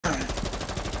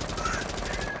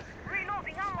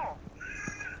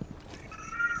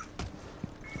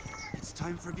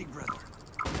time for Big Brother.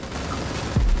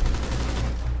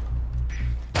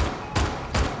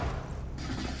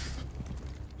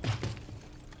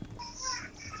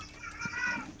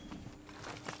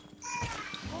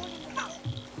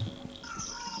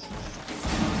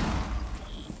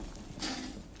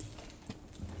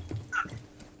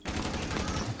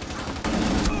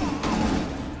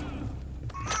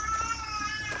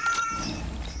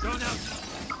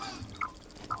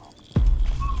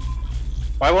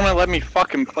 Why won't it let me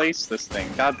fucking place this thing?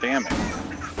 God damn it.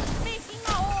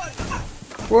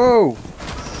 Whoa!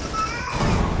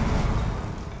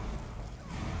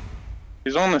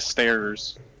 He's on the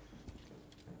stairs.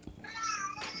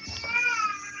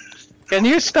 Can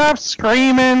you stop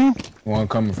screaming? One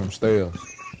coming from stairs.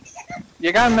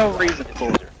 You got no reason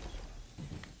for it.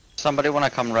 Somebody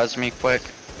wanna come res me quick?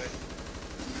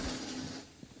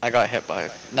 I got hit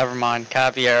by. Never mind.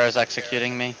 Caviar is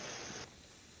executing me.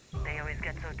 They always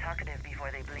get so talkative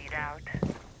before they bleed out.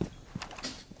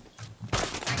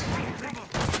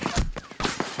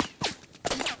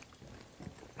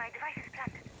 My device is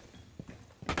planted.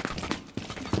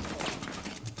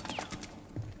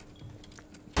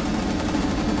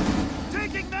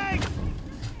 Taking mags!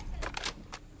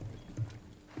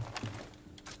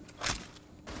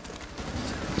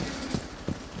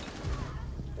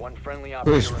 One friendly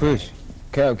operator. Push.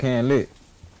 Cav can't lit.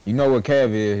 You know what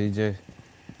Cav is, he just...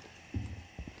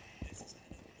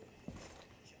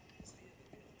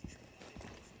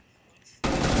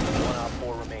 One op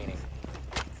 4 remaining.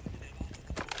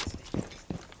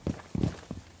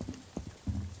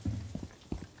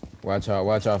 Watch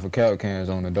out for Cav cans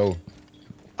on the door.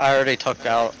 I already took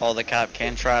out all the cap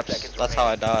can traps. That's how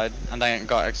I died, and then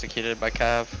got executed by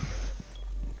Cav.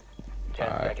 10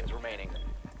 Alright. seconds remaining.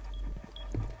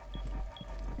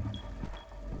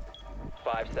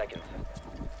 5 seconds.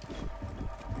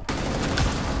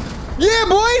 Yeah,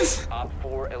 boys! Op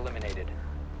 4 eliminated.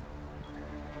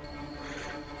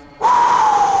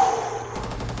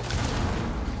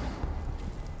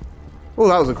 Oh,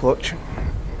 that was a clutch.